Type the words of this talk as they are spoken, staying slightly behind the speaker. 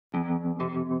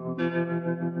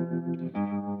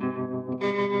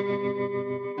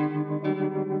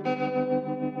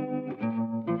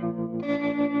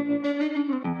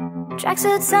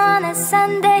Tracksuits on a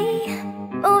Sunday,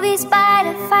 movies by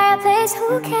the fireplace.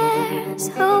 Who cares?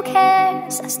 Who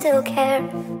cares? I still care.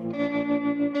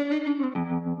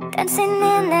 Dancing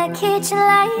in the kitchen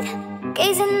light,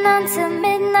 gazing onto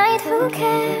midnight. Who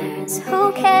cares?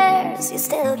 Who cares? You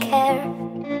still care.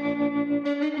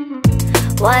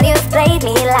 While you've played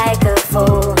me like a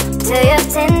fool, till your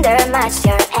Tinder matched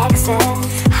your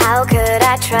exes. How could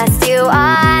I trust you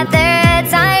other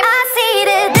time? I see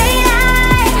the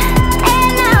daylight,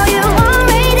 and now you won't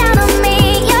rain down on me.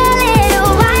 Your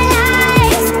little white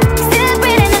lies, still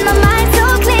breathing in my mind so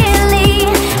clearly.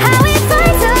 How we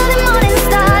fight till the morning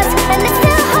stars, and it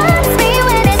still haunts me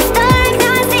when it's dark.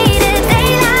 Now I see the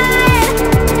daylight,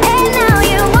 and now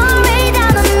you won't rain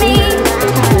down on me.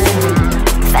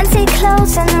 Fancy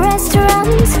clothes and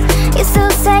restaurants, you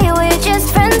still say we're just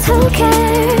friends. Who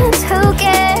cares? Who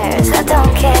cares? I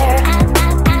don't care.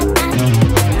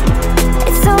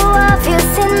 It's so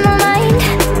obvious in my mind,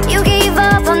 you gave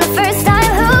up on the first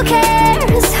time. Who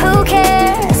cares? Who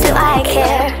cares? Do I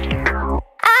care?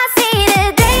 I see the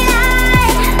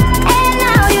daylight, and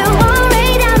now you won't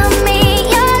rain down on me.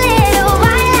 Your little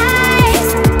white lies,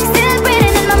 still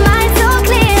breathing in my mind so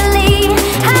clearly.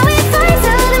 How we fight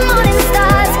till the morning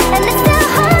stars, and it still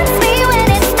haunts me when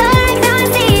it's dark. Now I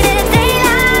see the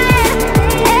daylight,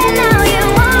 and now you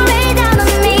won't rain down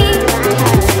on me.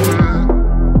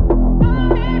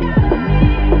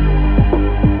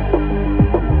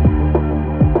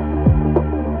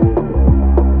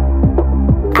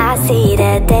 I see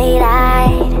the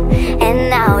daylight, and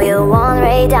now you won't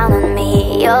rain down on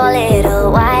me. Your little